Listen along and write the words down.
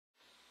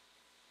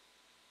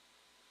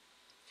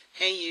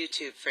Hey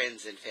YouTube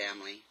friends and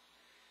family,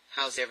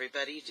 how's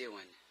everybody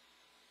doing?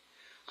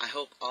 I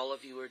hope all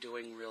of you are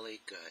doing really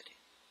good.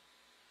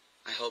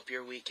 I hope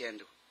your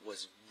weekend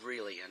was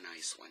really a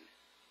nice one.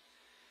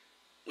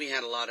 We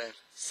had a lot of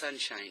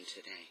sunshine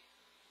today.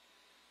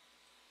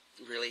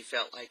 Really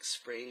felt like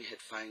spring had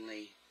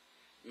finally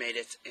made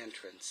its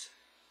entrance.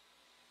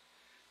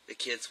 The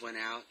kids went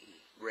out and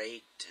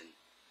raked and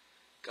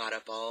got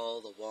up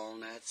all the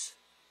walnuts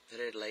that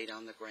had laid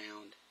on the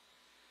ground.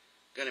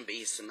 Going to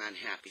be some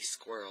unhappy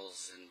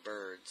squirrels and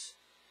birds,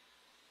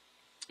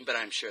 but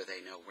I'm sure they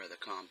know where the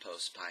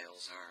compost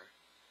piles are.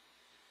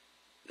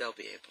 They'll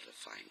be able to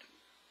find them.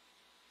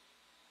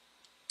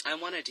 I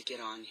wanted to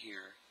get on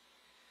here.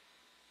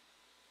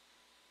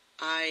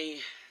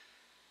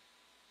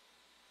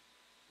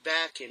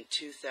 Back in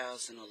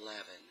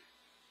 2011,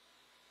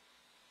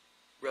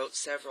 wrote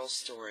several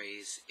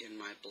stories in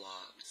my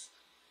blogs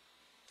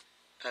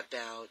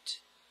about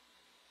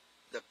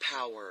the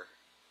power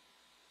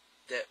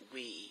that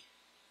we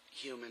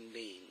human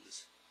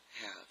beings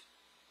have.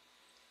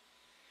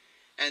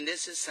 And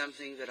this is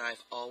something that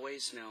I've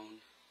always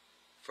known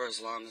for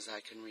as long as I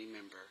can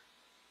remember.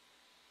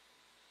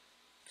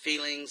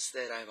 Feelings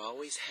that I've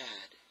always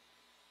had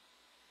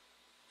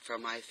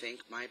from, I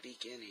think, my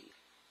beginning.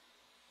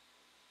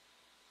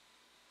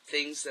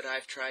 Things that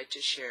I've tried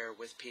to share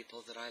with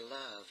people that I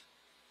love,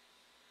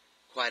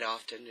 quite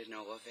often to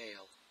no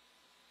avail.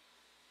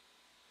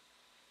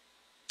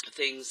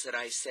 Things that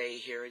I say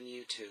here in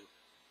YouTube.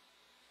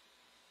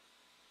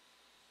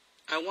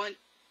 I want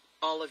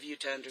all of you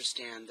to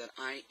understand that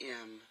I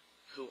am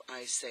who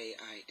I say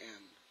I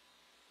am.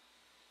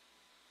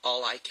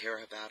 All I care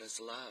about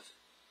is love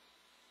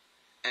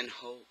and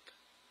hope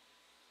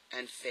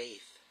and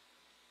faith.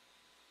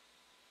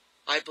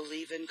 I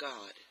believe in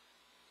God.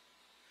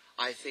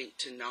 I think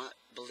to not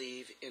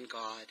believe in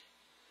God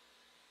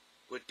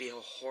would be a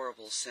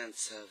horrible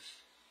sense of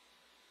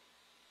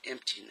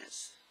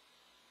emptiness.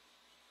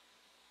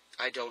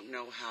 I don't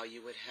know how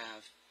you would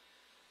have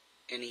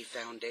any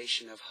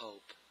foundation of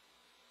hope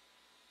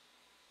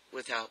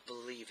without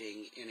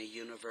believing in a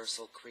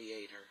universal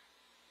creator.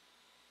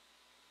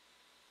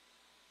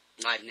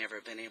 I've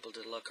never been able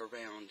to look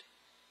around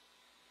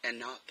and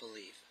not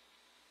believe.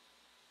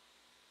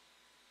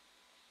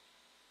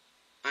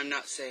 I'm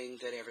not saying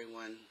that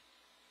everyone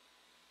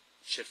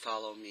should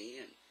follow me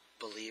and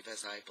believe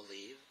as I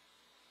believe,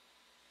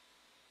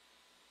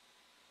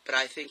 but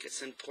I think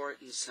it's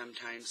important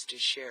sometimes to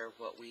share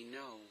what we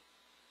know.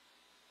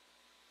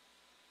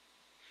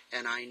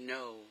 And I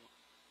know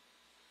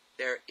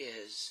there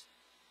is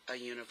a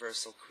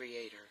universal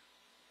creator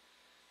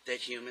that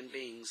human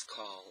beings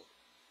call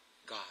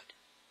God,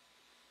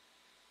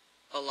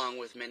 along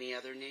with many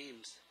other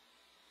names.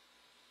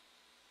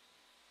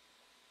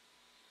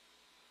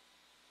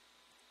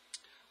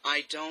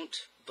 I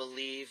don't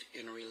believe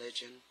in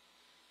religion.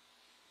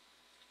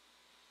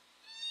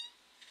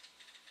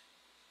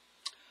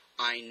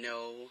 I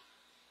know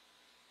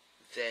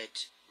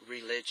that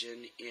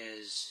religion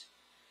is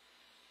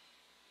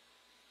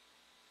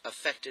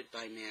affected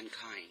by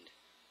mankind,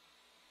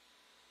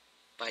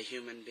 by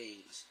human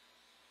beings.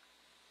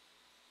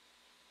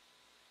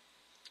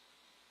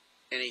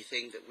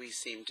 Anything that we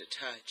seem to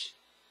touch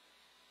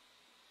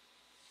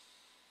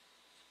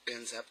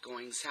ends up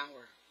going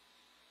sour.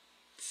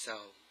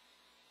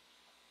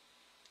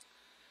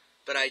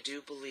 But I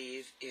do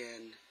believe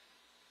in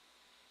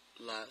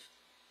love,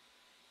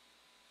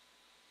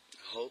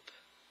 hope,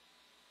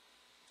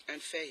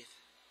 and faith.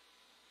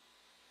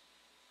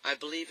 I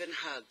believe in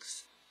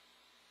hugs,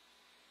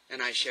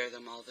 and I share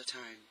them all the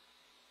time.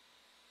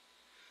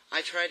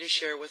 I try to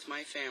share with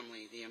my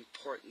family the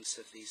importance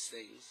of these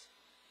things,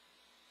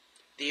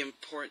 the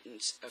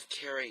importance of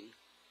caring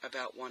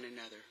about one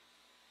another,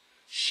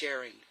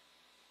 sharing,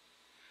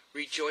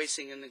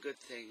 rejoicing in the good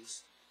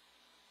things,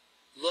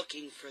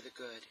 looking for the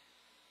good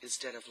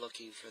instead of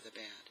looking for the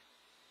bad.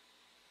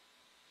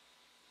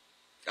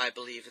 I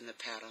believe in the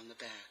pat on the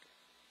back.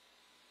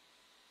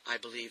 I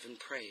believe in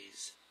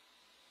praise.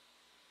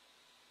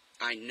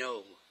 I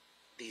know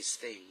these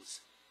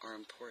things are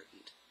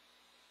important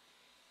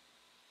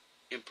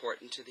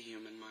to the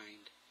human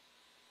mind.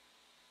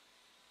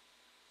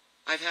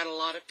 I've had a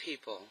lot of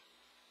people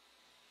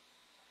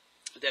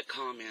that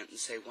comment and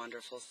say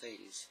wonderful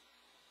things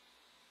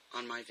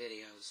on my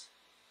videos,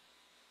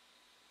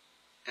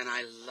 and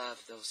I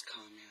love those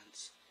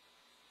comments.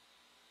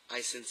 I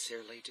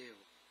sincerely do.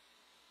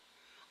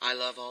 I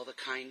love all the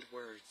kind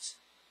words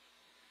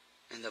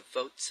and the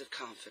votes of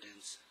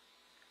confidence.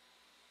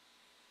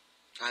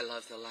 I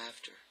love the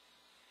laughter,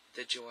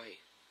 the joy,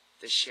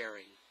 the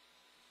sharing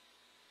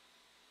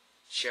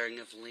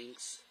of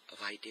links,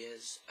 of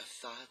ideas, of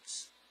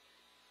thoughts.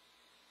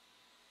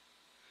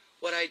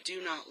 What I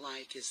do not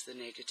like is the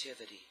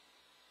negativity.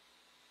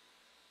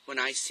 When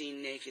I see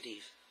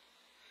negative,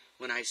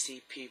 when I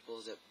see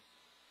people that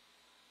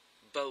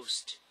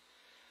boast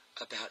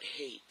about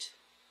hate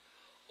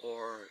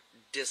or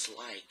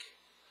dislike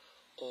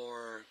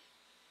or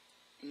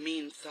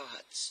mean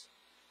thoughts,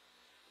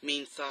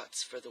 mean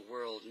thoughts for the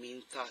world,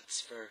 mean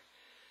thoughts for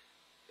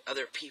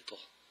other people.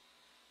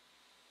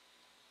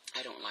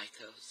 I don't like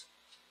those.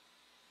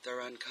 They're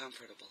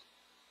uncomfortable.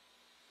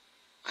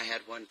 I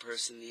had one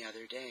person the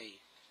other day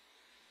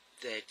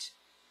that,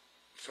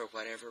 for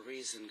whatever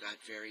reason, got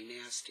very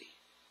nasty.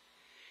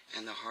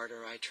 And the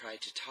harder I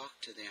tried to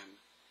talk to them,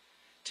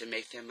 to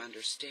make them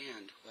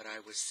understand what I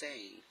was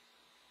saying,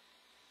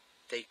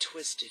 they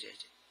twisted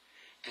it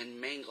and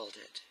mangled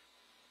it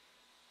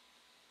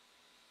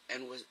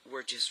and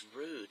were just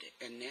rude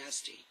and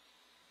nasty.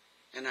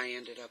 And I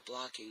ended up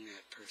blocking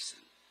that person,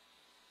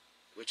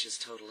 which is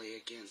totally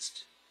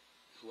against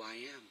who I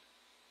am.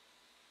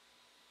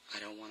 I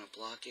don't want to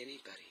block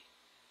anybody.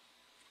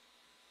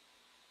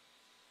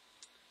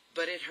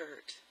 But it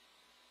hurt.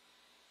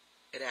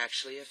 It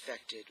actually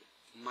affected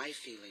my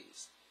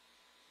feelings.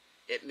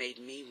 It made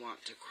me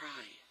want to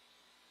cry,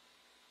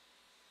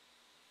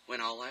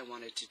 when all I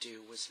wanted to do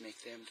was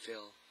make them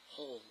feel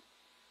whole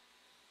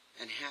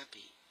and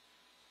happy.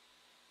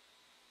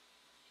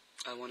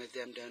 I wanted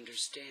them to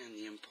understand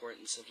the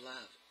importance of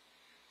love,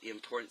 the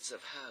importance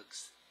of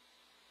hugs,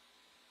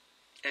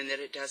 and that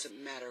it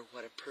doesn't matter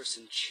what a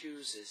person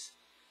chooses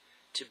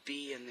to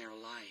be in their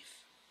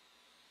life,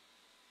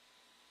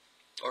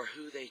 or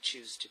who they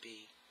choose to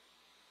be,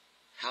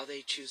 how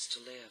they choose to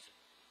live.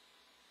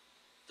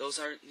 Those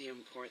aren't the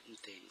important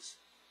things.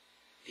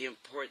 The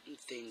important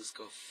things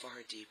go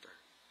far deeper.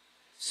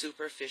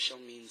 Superficial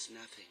means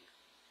nothing.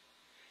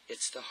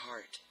 It's the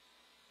heart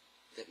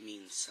that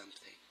means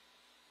something.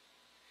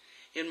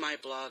 In my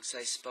blogs,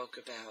 I spoke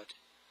about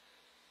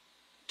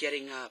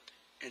getting up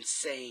and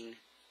saying,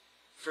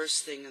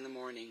 first thing in the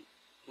morning,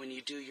 when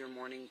you do your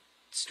morning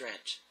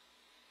stretch,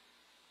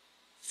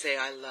 say,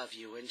 I love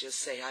you, and just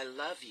say, I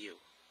love you.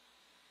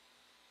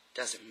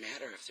 Doesn't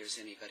matter if there's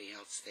anybody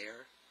else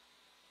there.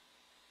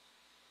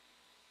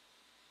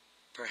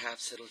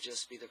 Perhaps it'll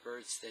just be the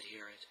birds that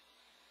hear it,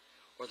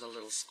 or the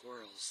little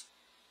squirrels,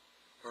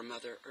 or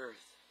Mother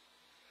Earth,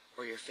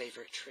 or your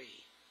favorite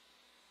tree,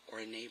 or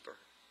a neighbor.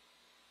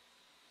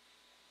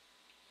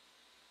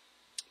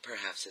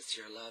 Perhaps it's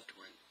your loved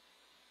one,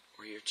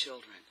 or your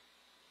children,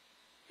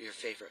 or your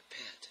favorite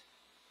pet.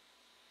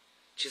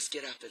 Just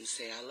get up and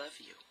say, I love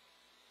you.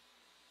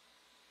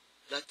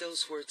 Let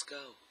those words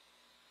go.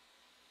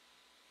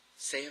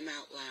 Say them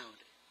out loud.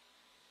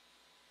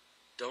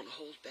 Don't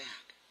hold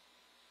back.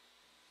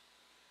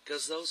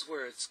 Because those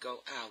words go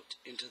out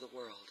into the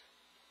world,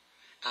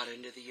 out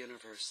into the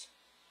universe,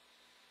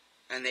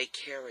 and they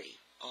carry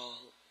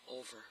all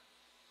over.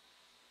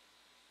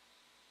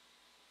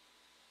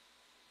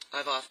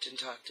 I've often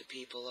talked to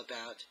people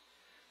about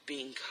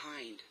being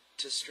kind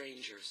to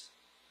strangers,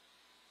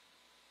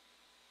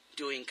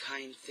 doing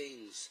kind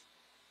things,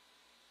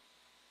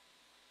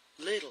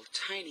 little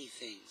tiny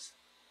things.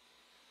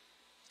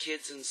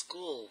 Kids in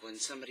school, when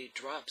somebody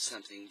drops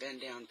something,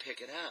 bend down, pick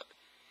it up,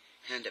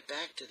 hand it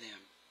back to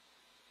them.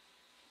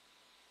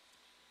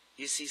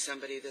 You see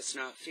somebody that's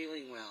not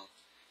feeling well,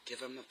 give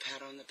them a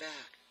pat on the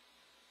back.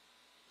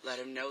 Let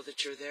them know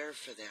that you're there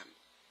for them.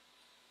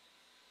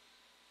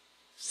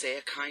 Say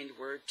a kind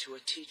word to a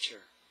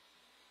teacher,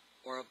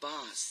 or a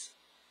boss,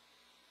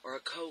 or a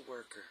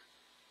co-worker.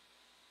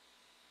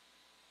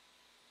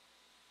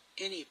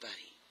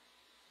 Anybody.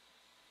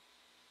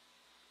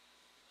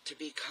 To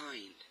be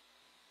kind.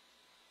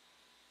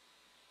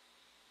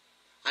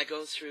 I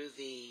go through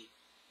the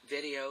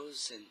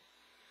videos and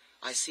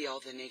I see all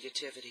the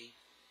negativity,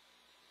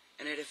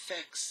 and it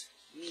affects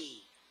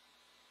me.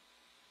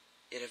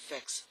 It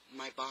affects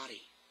my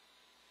body.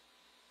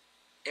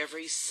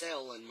 Every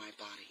cell in my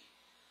body.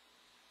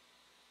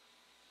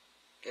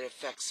 It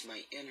affects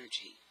my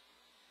energy.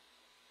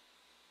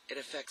 It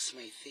affects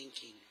my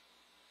thinking.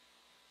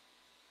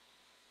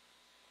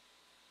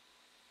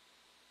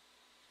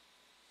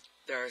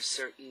 There are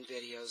certain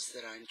videos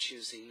that I'm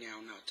choosing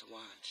now not to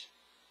watch,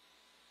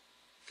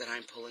 that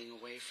I'm pulling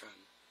away from,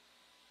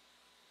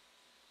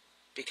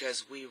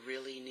 because we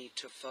really need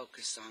to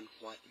focus on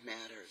what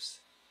matters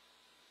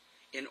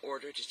in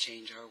order to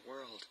change our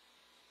world.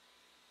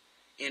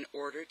 In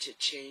order to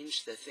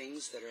change the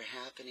things that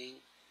are happening,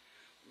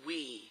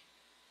 we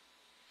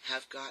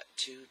have got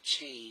to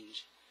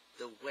change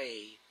the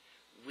way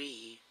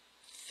we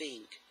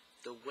think,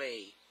 the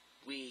way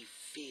we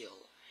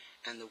feel,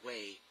 and the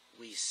way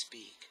we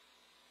speak.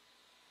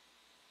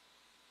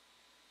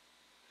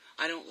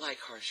 I don't like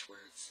harsh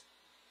words.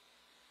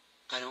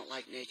 I don't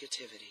like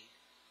negativity.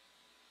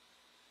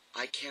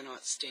 I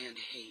cannot stand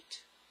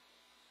hate.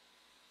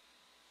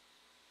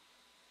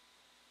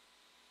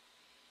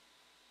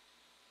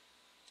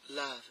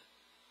 Love.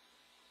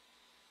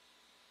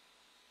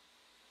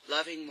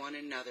 Loving one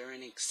another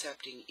and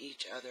accepting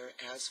each other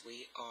as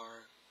we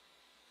are.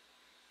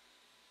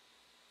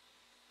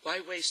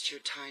 Why waste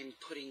your time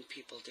putting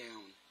people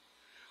down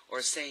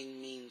or saying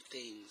mean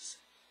things,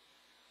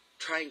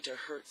 trying to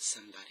hurt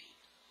somebody?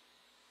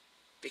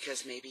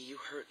 Because maybe you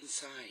hurt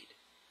inside,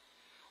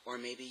 or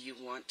maybe you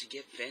want to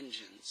get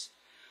vengeance,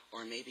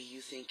 or maybe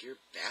you think you're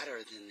better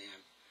than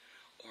them,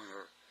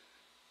 or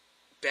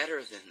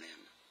better than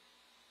them.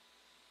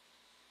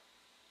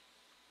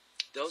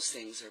 Those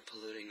things are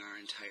polluting our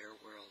entire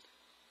world.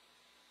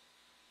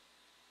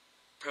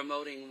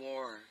 Promoting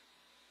war,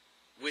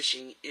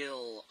 wishing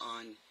ill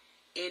on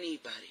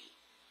anybody.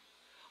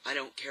 I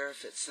don't care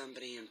if it's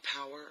somebody in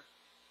power.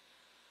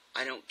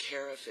 I don't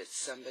care if it's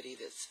somebody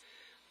that's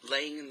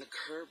laying in the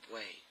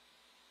curbway.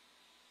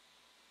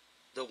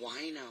 The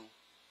wino,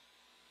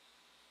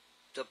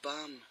 the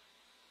bum,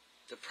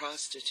 the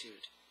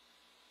prostitute,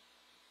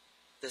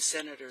 the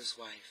senator's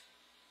wife,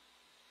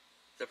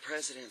 the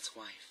president's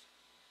wife.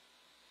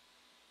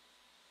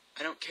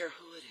 I don't care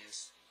who it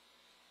is.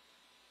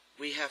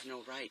 We have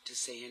no right to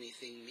say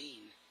anything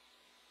mean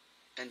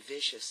and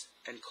vicious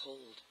and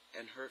cold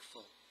and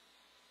hurtful.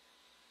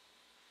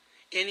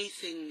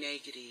 Anything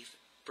negative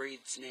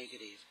breeds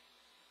negative.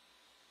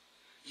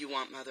 You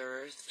want Mother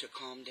Earth to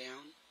calm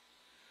down?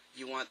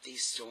 You want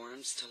these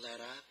storms to let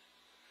up?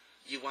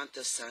 You want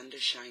the sun to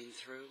shine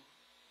through?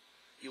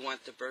 You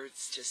want the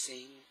birds to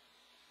sing?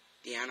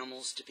 The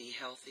animals to be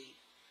healthy?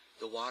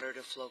 The water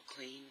to flow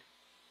clean?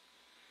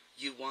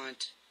 You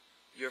want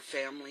your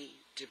family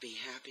to be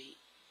happy?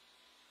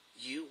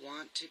 You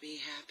want to be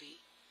happy?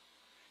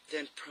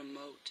 Then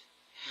promote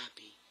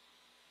happy.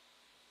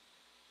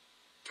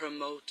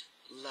 Promote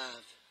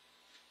love.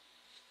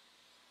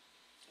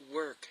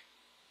 Work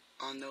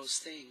on those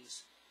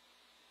things.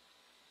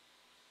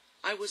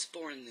 I was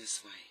born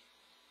this way.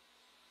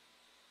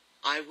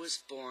 I was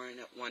born,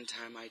 at one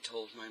time I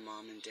told my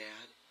mom and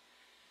dad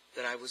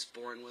that I was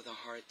born with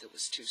a heart that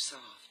was too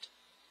soft.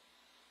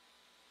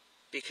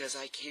 Because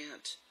I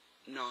can't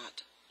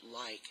not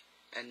like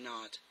and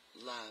not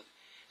love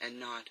and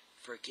not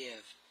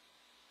forgive.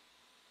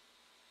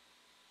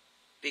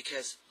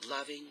 Because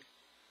loving,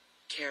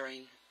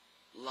 caring,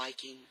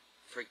 liking,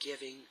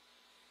 forgiving,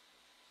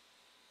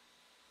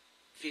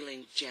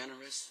 feeling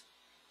generous,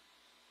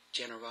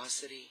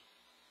 generosity,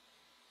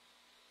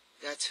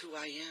 that's who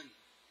I am.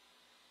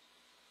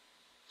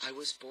 I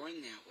was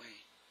born that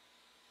way.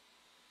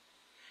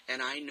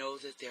 And I know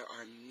that there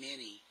are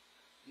many,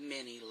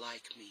 many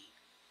like me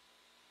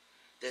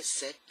that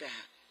sit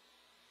back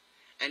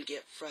and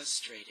get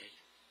frustrated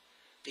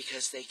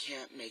because they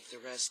can't make the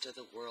rest of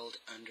the world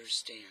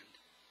understand.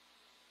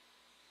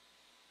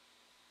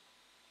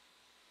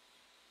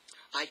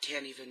 I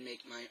can't even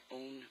make my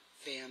own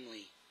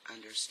family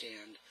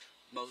understand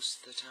most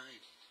of the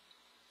time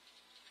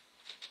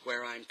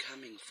where I'm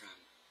coming from.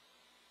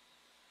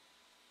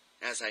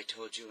 As I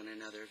told you in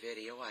another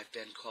video, I've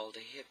been called a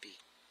hippie,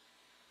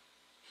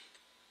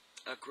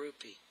 a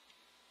groupie.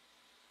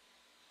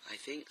 I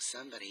think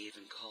somebody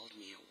even called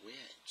me a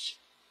witch.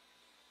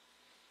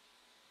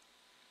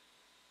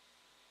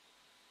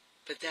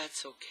 But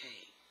that's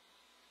okay.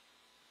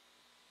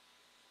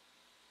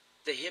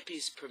 The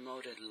hippies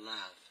promoted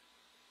love,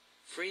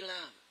 free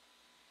love.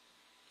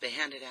 They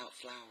handed out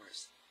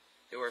flowers.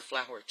 They were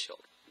flower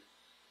children.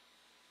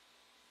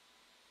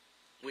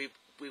 We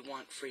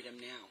want freedom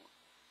now.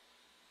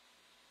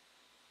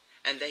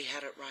 And they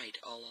had it right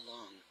all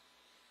along.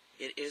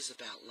 It is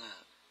about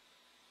love.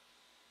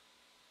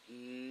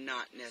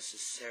 Not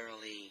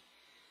necessarily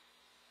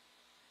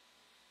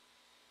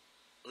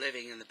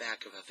living in the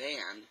back of a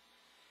van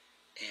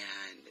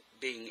and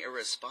being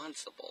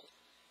irresponsible.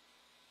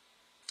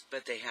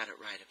 But they had it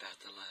right about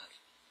the love.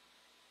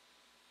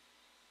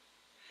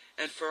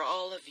 And for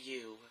all of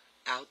you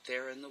out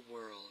there in the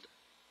world,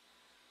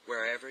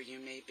 wherever you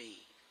may be,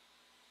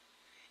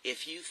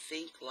 if you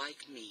think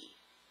like me,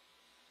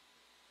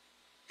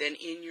 then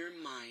in your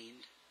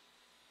mind,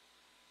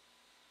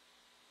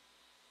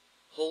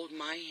 hold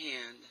my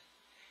hand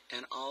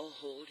and I'll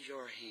hold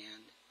your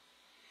hand,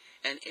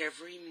 and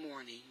every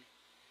morning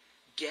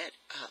get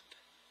up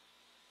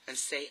and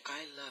say,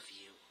 I love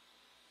you.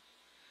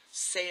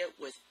 Say it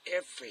with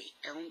every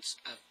ounce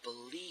of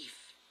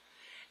belief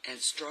and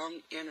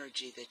strong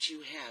energy that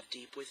you have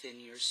deep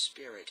within your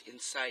spirit,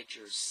 inside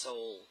your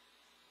soul.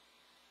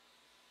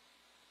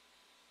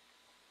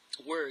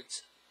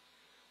 Words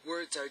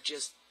are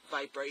just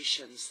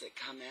vibrations that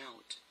come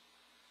out.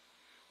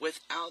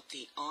 Without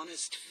the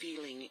honest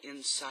feeling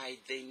inside,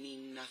 they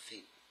mean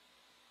nothing.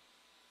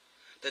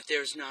 That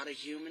there's not a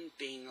human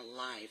being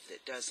alive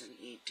that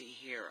doesn't need to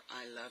hear,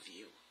 I love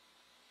you.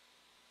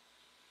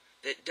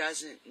 That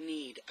doesn't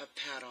need a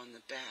pat on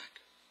the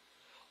back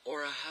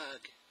or a hug.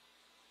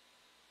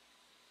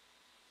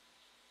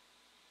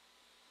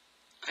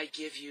 I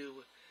give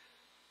you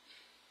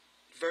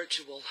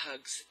virtual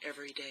hugs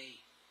every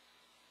day,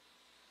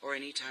 or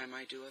anytime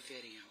I do a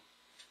video.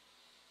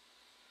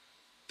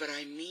 But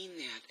I mean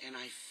that, and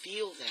I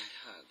feel that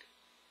hug.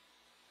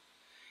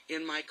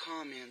 In my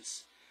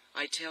comments,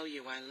 I tell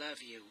you I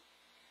love you,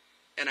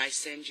 and I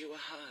send you a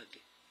hug,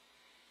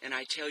 and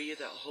I tell you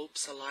that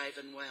hope's alive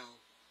and well,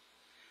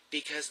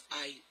 because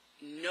I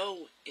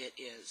know it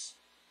is,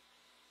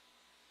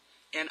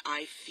 and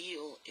I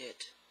feel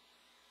it.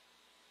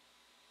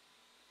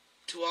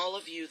 To all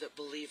of you that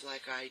believe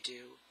like I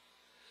do,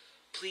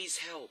 please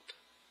help.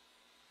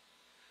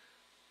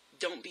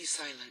 Don't be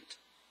silent.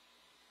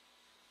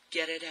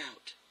 Get it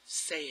out.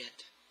 Say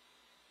it.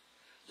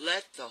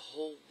 Let the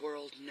whole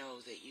world know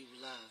that you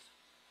love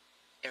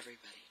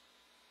everybody,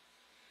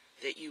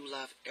 that you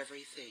love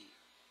everything.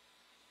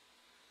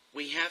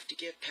 We have to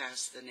get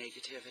past the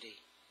negativity.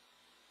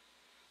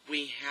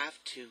 We have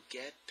to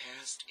get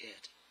past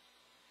it.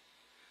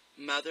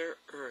 Mother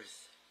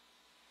Earth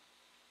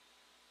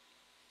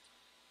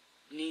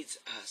needs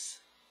us,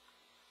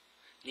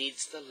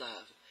 needs the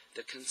love,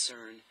 the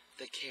concern,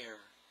 the care.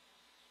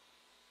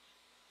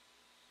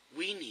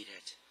 We need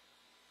it.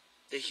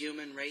 The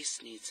human race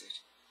needs it.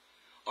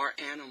 Our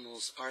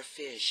animals, our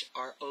fish,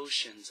 our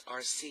oceans,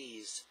 our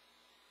seas,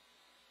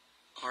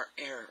 our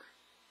air.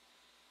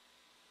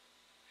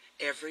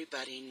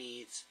 Everybody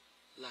needs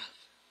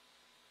love.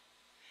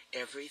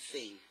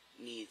 Everything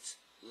needs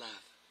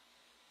love.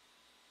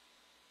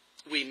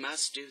 We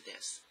must do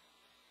this.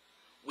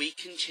 We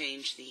can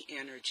change the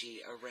energy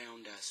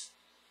around us.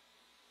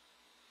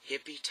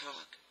 Hippie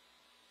talk,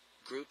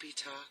 groupie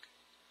talk,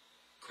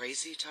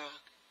 crazy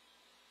talk.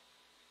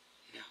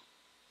 No.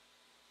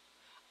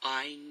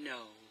 I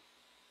know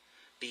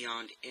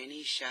beyond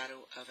any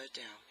shadow of a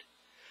doubt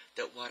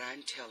that what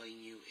I'm telling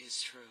you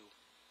is true.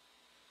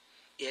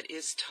 It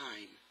is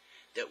time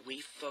that we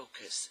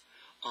focus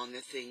on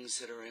the things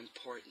that are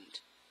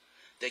important,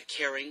 the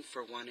caring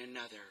for one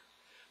another,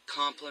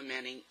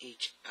 complimenting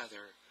each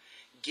other,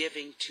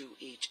 giving to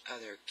each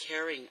other,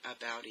 caring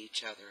about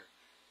each other,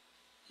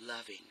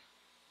 loving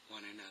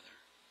one another,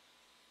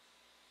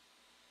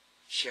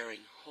 sharing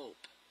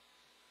hope,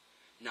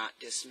 not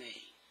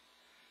dismay,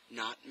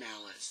 not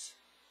malice,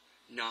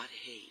 not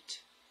hate,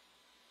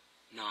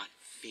 not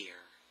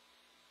fear.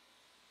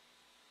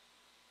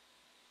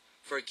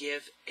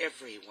 Forgive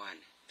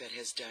everyone that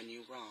has done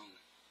you wrong.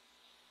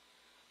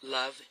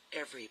 Love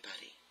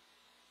everybody.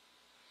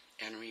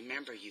 And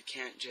remember, you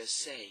can't just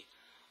say,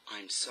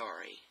 I'm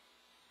sorry,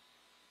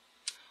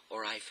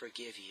 or I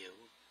forgive you,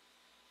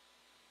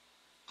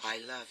 I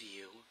love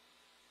you,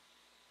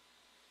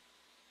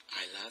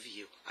 I love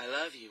you, I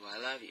love you, I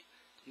love you.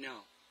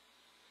 No.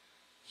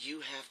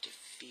 You have to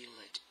feel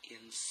it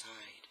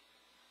inside.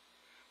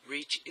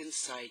 Reach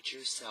inside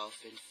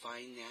yourself and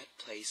find that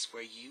place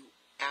where you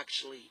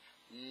actually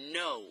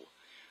know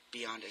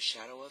beyond a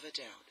shadow of a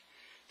doubt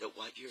that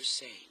what you're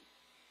saying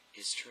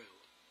is true.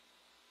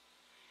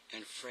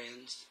 And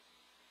friends,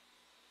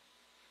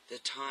 the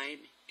time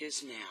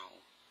is now.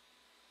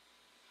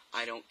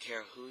 I don't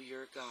care who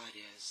your God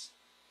is,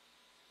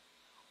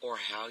 or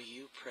how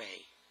you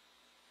pray,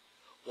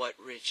 what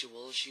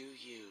rituals you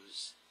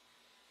use.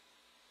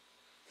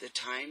 The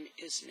time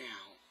is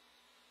now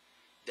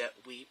that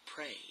we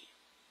pray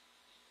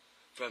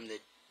from the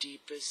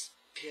deepest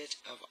pit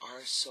of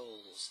our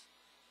souls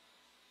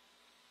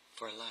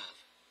for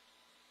love,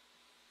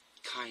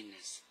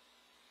 kindness,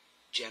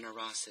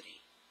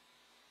 generosity,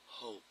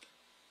 hope,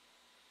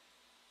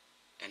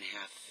 and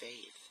have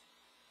faith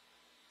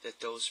that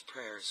those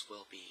prayers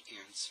will be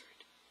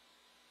answered,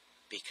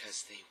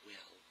 because they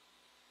will.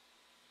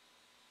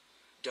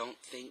 Don't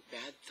think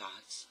bad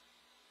thoughts.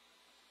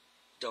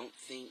 Don't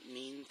think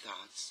mean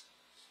thoughts.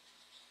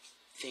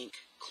 Think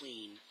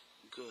clean,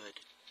 good,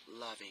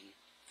 loving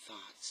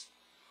thoughts.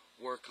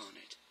 Work on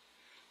it.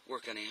 We're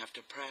going to have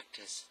to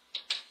practice.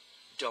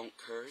 Don't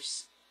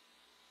curse.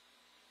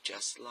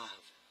 Just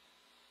love.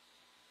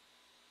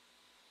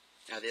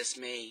 Now this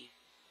may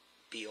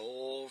be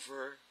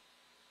over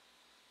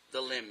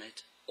the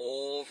limit,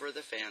 over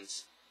the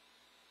fence,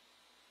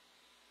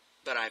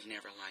 but I've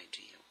never lied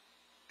to you,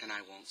 and I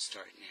won't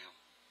start now.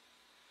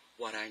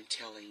 What I'm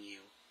telling you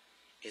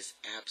is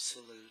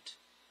absolute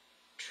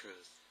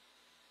truth.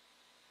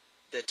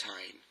 The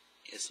time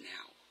is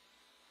now.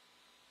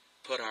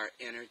 Put our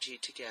energy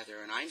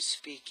together, and I'm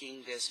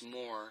speaking this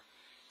more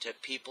to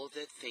people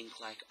that think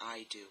like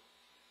I do.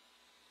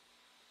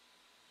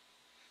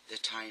 The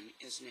time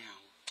is now.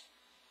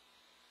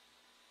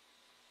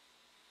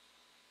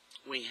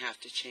 We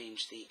have to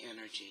change the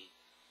energy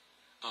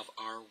of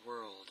our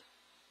world,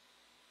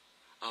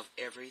 of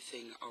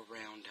everything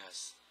around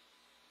us.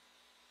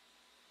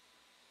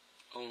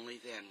 Only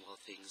then will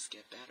things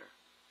get better.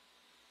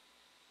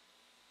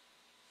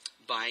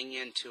 Buying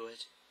into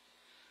it,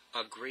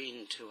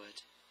 agreeing to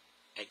it,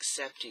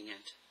 accepting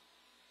it.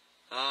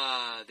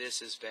 Ah,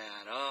 this is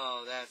bad.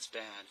 Oh, that's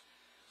bad.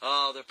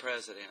 Oh, the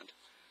president.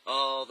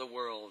 Oh, the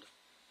world.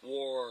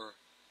 War.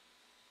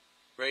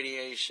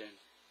 Radiation.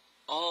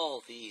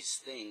 All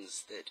these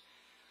things that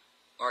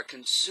are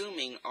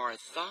consuming our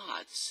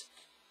thoughts.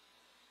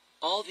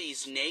 All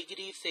these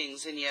negative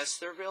things, and yes,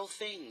 they're real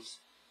things,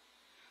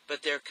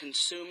 but they're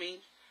consuming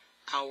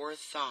our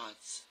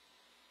thoughts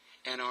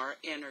and our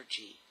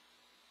energy.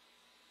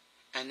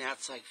 And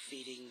that's like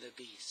feeding the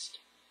beast.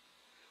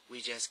 We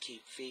just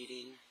keep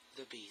feeding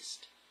the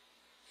beast.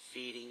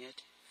 Feeding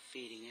it,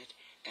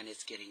 and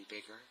it's getting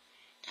bigger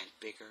and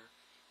bigger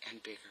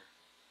and bigger.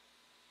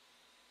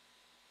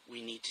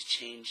 We need to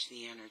change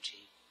the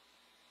energy.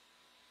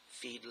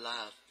 Feed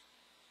love,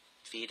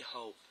 feed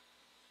hope,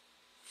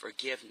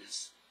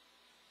 forgiveness,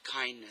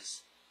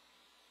 kindness,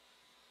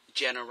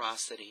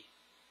 generosity.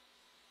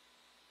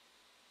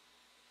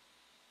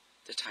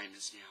 The time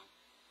is now.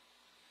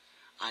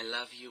 I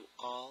love you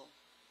all.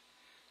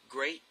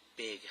 Great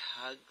big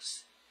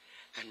hugs.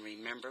 And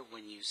remember,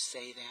 when you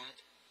say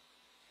that,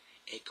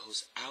 it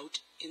goes out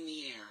in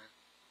the air.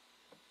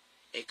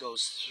 It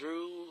goes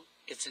through.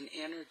 It's an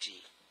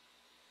energy.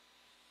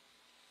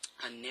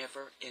 A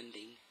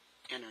never-ending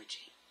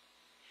energy.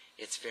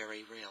 It's very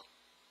real.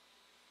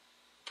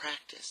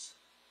 Practice.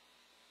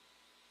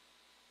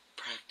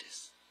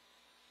 Practice.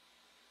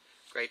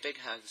 Great big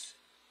hugs.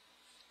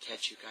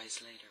 Catch you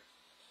guys later.